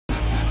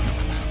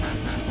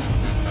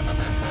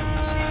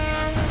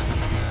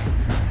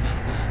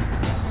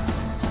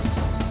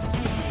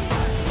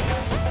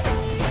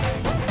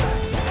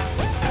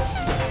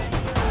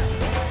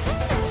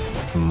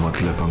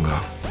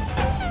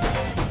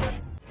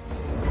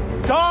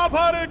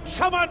Dabur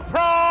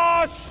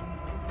Chamanprash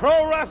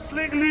Pro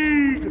Wrestling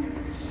League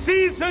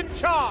Season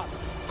 4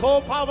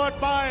 co-powered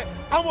by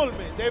Amul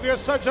में देविया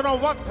सज्जनों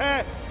वक्त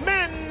है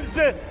मेंस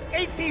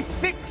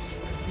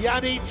 86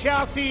 यानी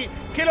 86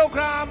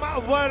 किलोग्राम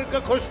वर्ग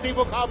कुश्ती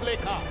मुकाबले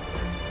का।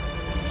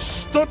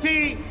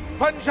 स्तुति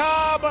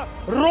पंजाब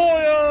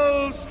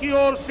रॉयल्स की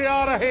ओर से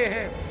आ रहे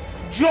हैं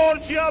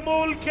जॉर्जिया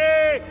मूल के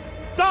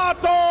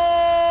दातो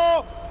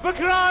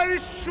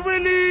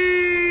मार्सागिश्विली।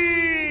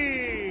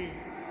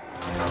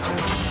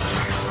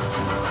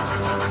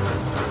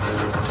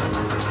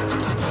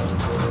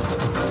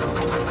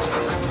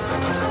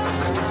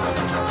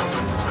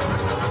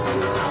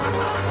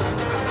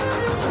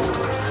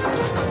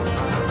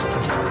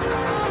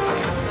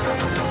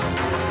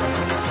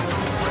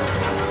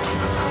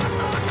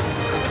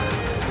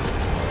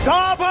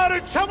 Dabur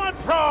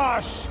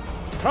Chamanprash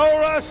Pro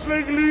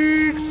Wrestling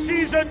League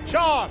Season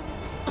 4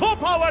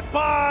 co-powered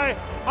by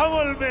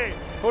Amul में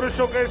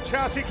पुरुषों के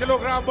 86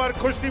 किलोग्राम वर्ग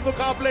कुश्ती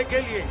मुकाबले के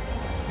लिए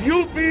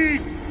यूपी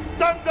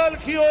दंगल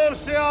की ओर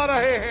से आ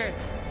रहे हैं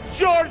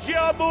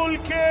जॉर्जिया मूल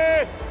के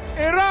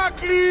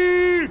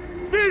Irakli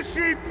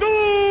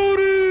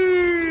मिसितुरी।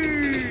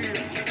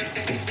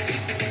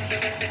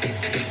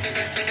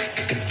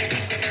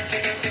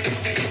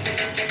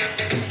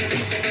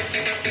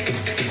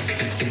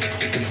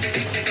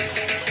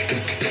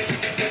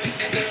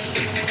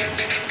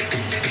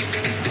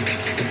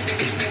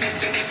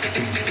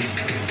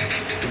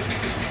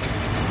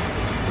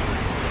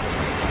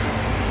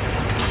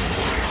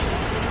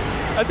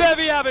 And there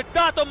we have it,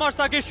 Dato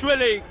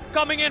Marsagishvili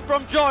coming in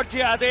from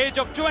Georgia at the age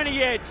of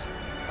 28,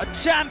 a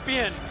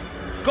champion,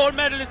 gold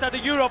medalist at the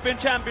European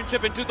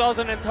Championship in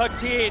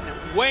 2013,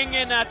 weighing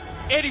in at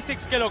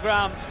 86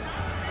 kilograms,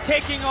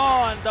 taking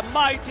on the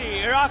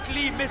mighty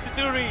Irakli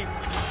Misituri,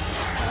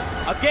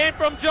 again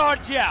from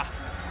Georgia,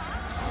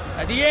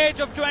 at the age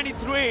of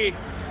 23,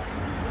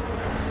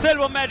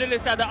 silver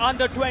medalist at the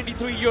Under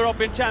 23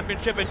 European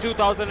Championship in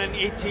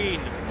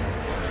 2018.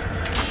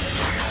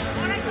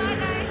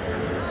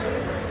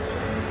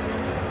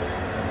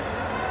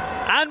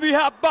 And we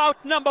have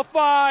bout number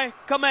 5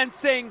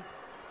 commencing.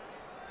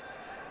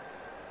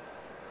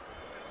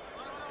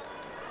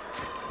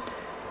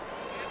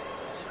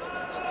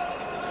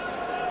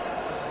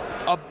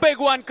 A big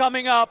one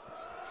coming up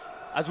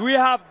as we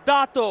have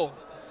Dato,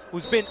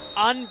 who's been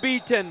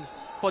unbeaten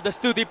for the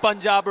Stuti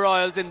Punjab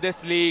Royals in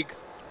this league.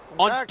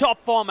 On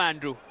top form,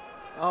 Andrew.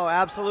 Oh,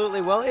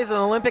 absolutely. Well, he's an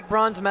Olympic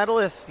bronze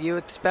medalist. You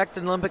expect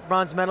an Olympic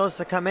bronze medalist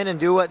to come in and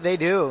do what they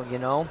do, you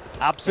know?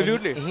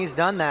 Absolutely. And he's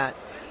done that.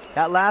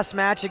 That last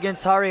match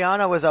against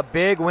Haryana was a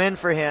big win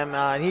for him.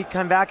 He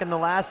come back in the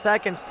last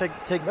seconds to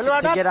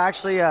get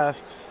actually, I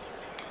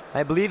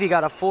believe he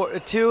got a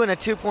 2 and a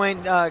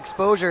 2-point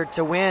exposure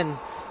to win.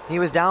 He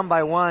was down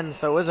by 1,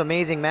 so it was an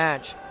amazing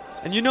match.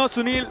 And you know,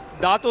 Sunil,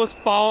 Dato's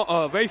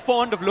very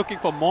fond of looking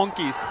for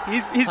monkeys.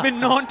 He's been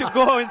known to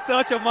go in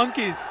search of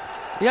monkeys.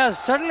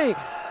 Yes, certainly.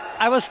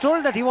 I was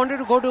told that he wanted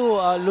to go to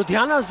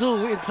Ludhiana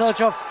Zoo in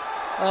search of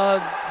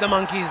the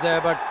monkeys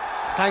there, but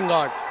thank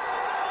God.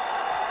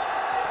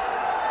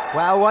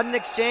 Wow, what an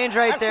exchange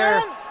right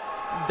there.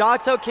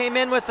 Dato came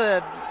in with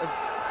an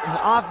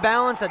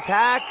off-balance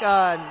attack.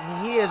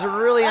 He is a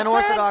really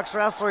unorthodox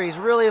wrestler. He's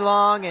really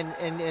long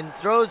and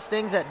throws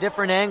things at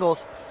different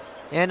angles.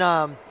 And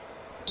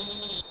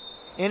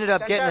ended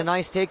up getting a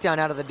nice takedown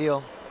out of the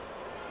deal.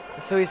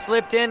 So he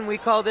slipped in. We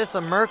call this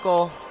a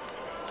Merkel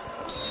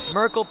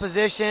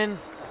position.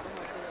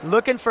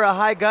 Looking for a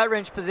high gut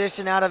wrench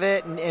position out of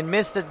it and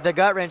missed the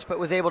gut wrench, but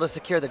was able to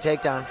secure the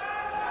takedown.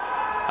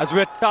 As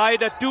we're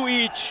tied at 2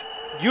 each,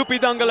 UP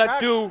Dangal at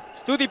 2,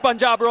 Stuti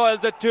Punjab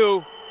Royals at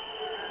 2.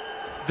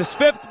 This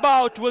 5th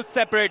bout will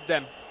separate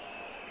them.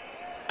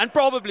 And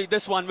probably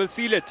this one will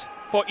seal it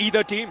for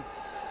either team.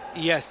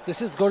 Yes,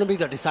 this is going to be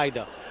the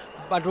decider.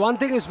 But one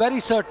thing is very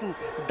certain,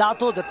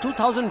 Dato, the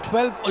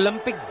 2012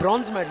 Olympic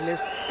bronze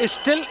medalist, is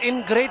still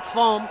in great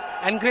form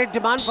and great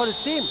demand for his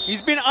team.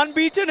 He's been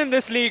unbeaten in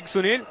this league,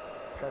 Sunil.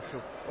 That's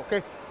true.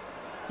 Okay.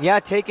 Yeah,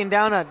 taking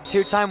down a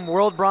 2-time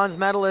world bronze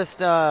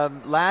medalist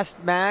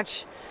last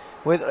match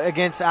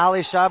against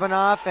Ali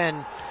Shabanov,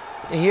 and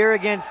here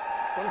against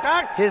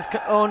his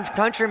own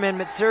countryman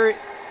Mitsuri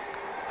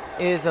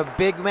is a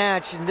big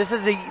match. And this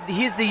is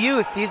he's the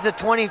youth. He's the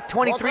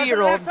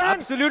 23-year-old.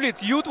 Absolutely,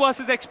 it's youth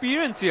versus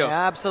experience here.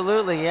 Yeah,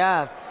 absolutely,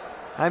 yeah.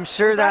 I'm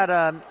sure that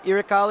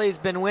Irakli's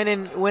been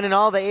winning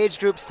all the age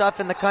group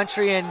stuff in the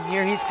country, and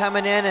here he's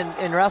coming in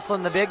and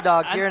wrestling the big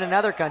dog here in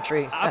another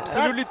country.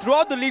 Absolutely.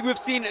 Throughout the league, we've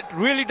seen it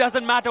really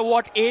doesn't matter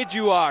what age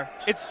you are.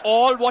 It's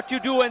all what you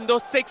do in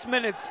those 6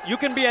 minutes. You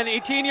can be an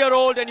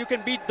 18-year-old and you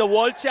can beat the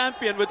world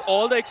champion with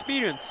all the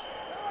experience.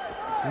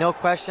 No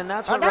question.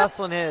 That's what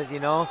wrestling is, you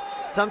know.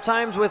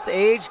 Sometimes with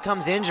age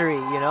comes injury,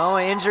 you know,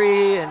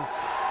 injury and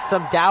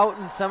some doubt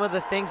in some of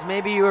the things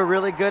maybe you were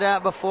really good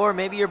at before,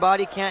 maybe your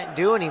body can't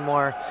do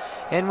anymore.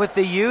 And with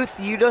the youth,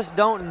 you just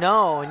don't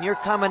know, and you're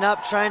coming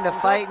up trying to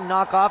fight and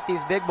knock off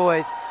these big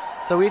boys.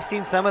 So we've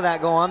seen some of that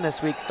go on this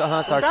week, so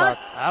that's our talk.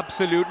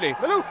 Absolutely.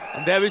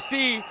 And there we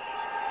see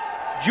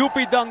UP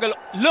Dangal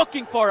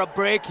looking for a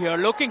break here,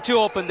 looking to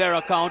open their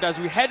account as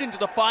we head into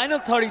the final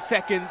 30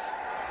 seconds.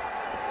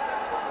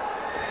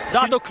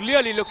 Dato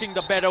clearly looking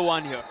the better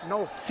one here.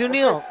 No.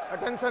 Sunil, Okay.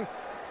 Attention.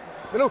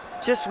 Below.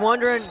 just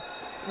wondering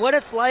what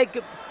it's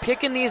like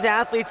picking these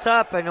athletes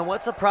up, and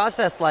what's the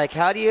process like?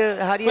 How do you Well,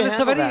 handle it's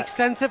a very that?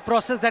 extensive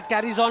process that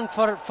carries on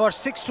for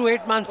 6 to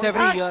 8 months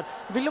every year.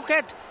 We look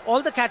at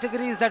all the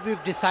categories that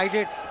we've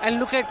decided and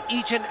look at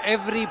each and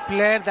every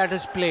player that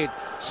has played.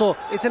 So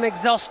it's an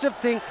exhaustive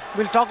thing.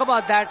 We'll talk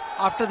about that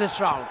after this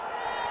round.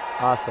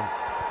 Awesome.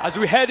 As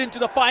we head into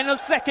the final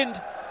second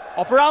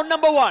of round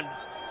number 1.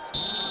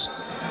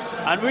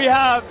 And we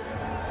have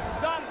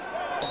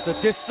the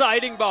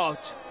deciding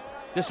bout.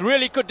 This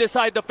really could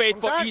decide the fate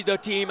for either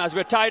team as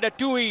we're tied at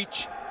 2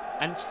 each.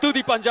 And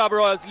the Punjab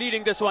Royals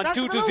leading this one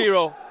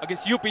 2-0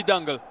 against UP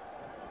Dangal.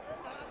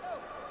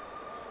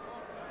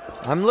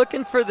 I'm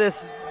looking for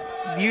this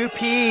UP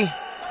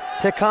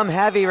to come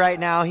heavy right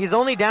now. He's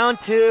only down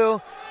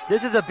 2.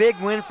 This is a big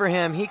win for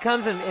him. He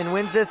comes and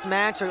wins this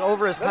match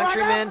over his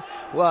countrymen,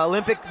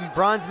 Olympic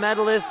bronze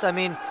medalist. I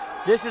mean,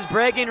 this is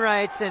bragging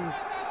rights, and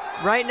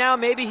right now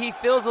maybe he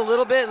feels a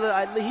little bit,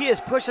 he is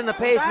pushing the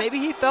pace. Maybe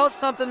he felt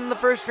something in the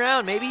first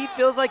round. Maybe he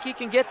feels like he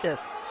can get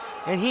this.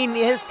 And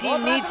his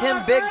team needs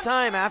him big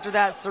time after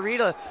that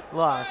Sarita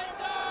loss.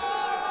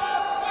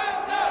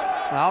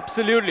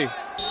 Absolutely.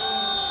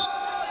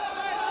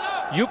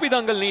 UP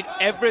Dangal need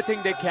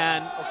everything they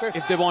can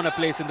if they want a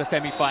place in the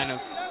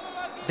semi-finals.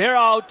 They're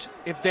out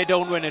if they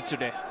don't win it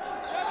today.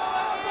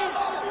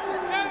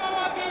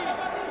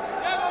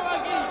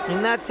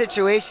 In that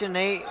situation,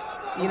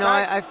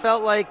 I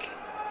felt like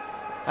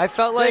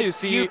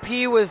UP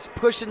was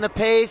pushing the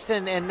pace,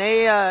 and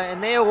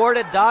they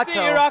awarded Dato. See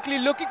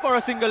Irakli looking for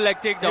a single leg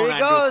takedown. There he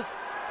goes.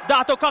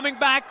 Dato coming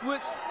back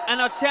with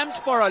an attempt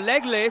for a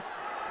leg lace.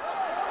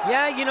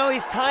 Yeah,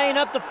 he's tying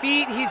up the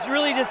feet. He's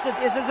really this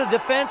is a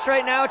defense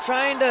right now,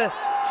 trying to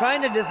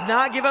just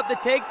not give up the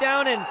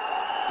takedown. And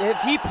if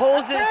he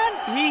pulls this,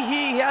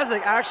 he has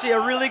actually a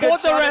really good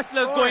Both the shot at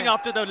wrestlers scoring. going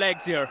after the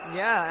legs here.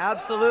 Yeah,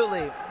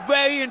 absolutely.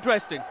 Very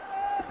interesting.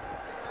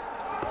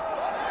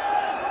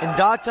 And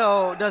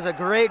Dato does a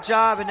great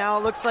job, and now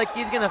it looks like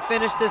he's going to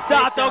finish this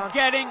Dato takedown.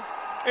 getting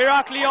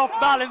Irakli off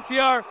balance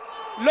here,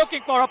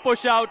 looking for a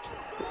push out.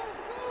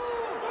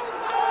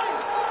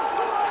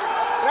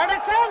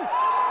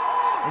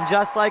 And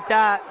just like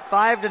that,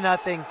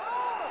 5-0.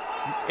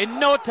 In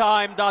no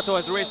time, Dato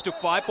has raised to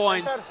 5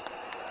 points.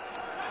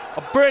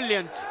 A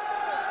brilliant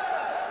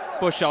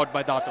push out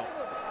by Dato.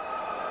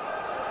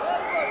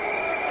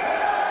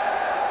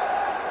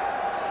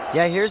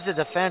 Yeah, here's the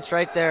defense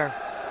right there.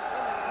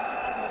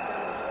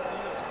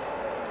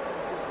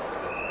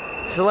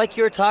 So like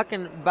you were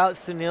talking about,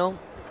 Sunil,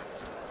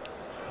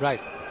 Right.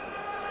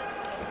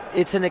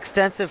 it's an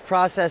extensive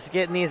process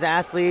getting these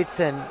athletes,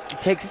 and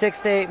it takes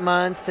 6 to 8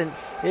 months. And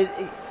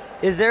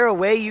is there a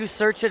way you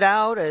search it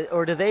out,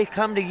 or do they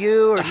come to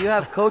you, or do you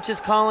have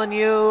coaches calling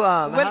you?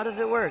 How does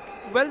it work?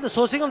 Well, the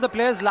sourcing of the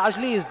players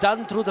largely is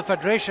done through the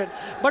federation,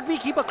 but we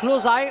keep a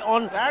close eye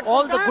on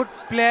all the good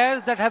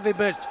players that have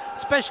emerged,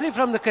 especially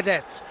from the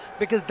cadets,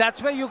 because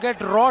that's where you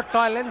get raw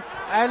talent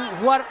and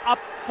who are up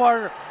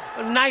for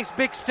a nice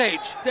big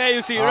stage. There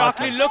you see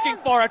Awesome. Irakli looking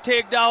for a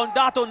takedown,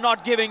 Dato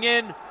not giving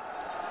in.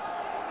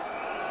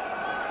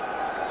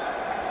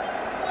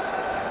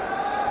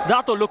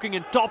 Dato looking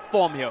in top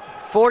form here.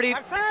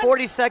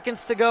 40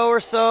 seconds to go or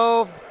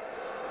so,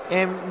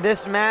 and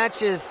this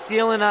match is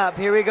sealing up.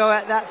 Here we go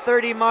at that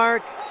 30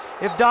 mark.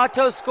 If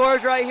Dato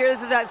scores right here,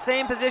 this is that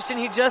same position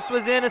he just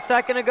was in a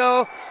second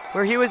ago,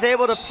 where he was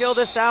able to peel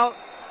this out.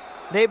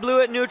 They blew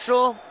it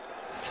neutral,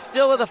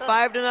 still with a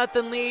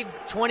 5-0 lead,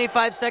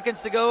 25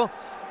 seconds to go.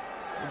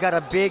 We got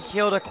a big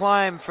hill to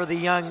climb for the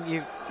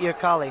young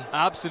Irakli.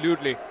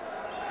 Absolutely.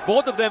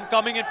 Both of them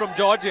coming in from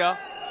Georgia,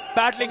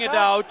 battling it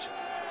out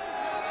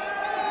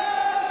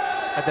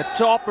at the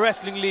top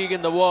wrestling league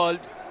in the world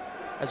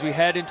as we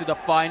head into the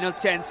final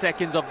 10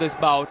 seconds of this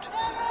bout.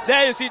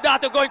 There you see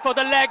Dato going for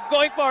the leg,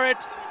 going for it.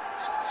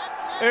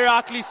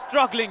 Irakli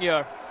struggling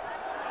here.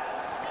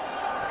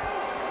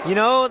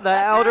 The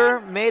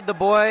elder made the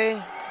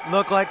boy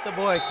look like the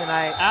boy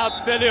tonight.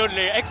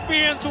 Absolutely.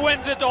 Experience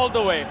wins it all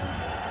the way.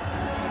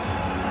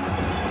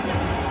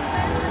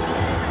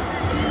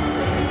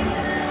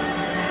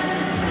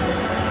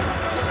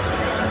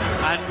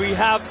 And we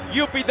have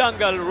UP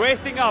Dangal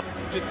racing up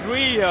to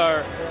 3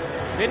 here.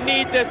 They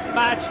need this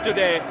match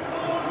today.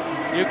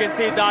 You can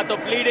see Dato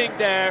bleeding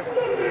there.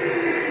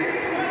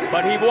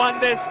 But he won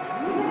this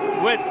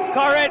with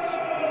courage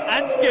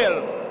and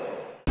skill.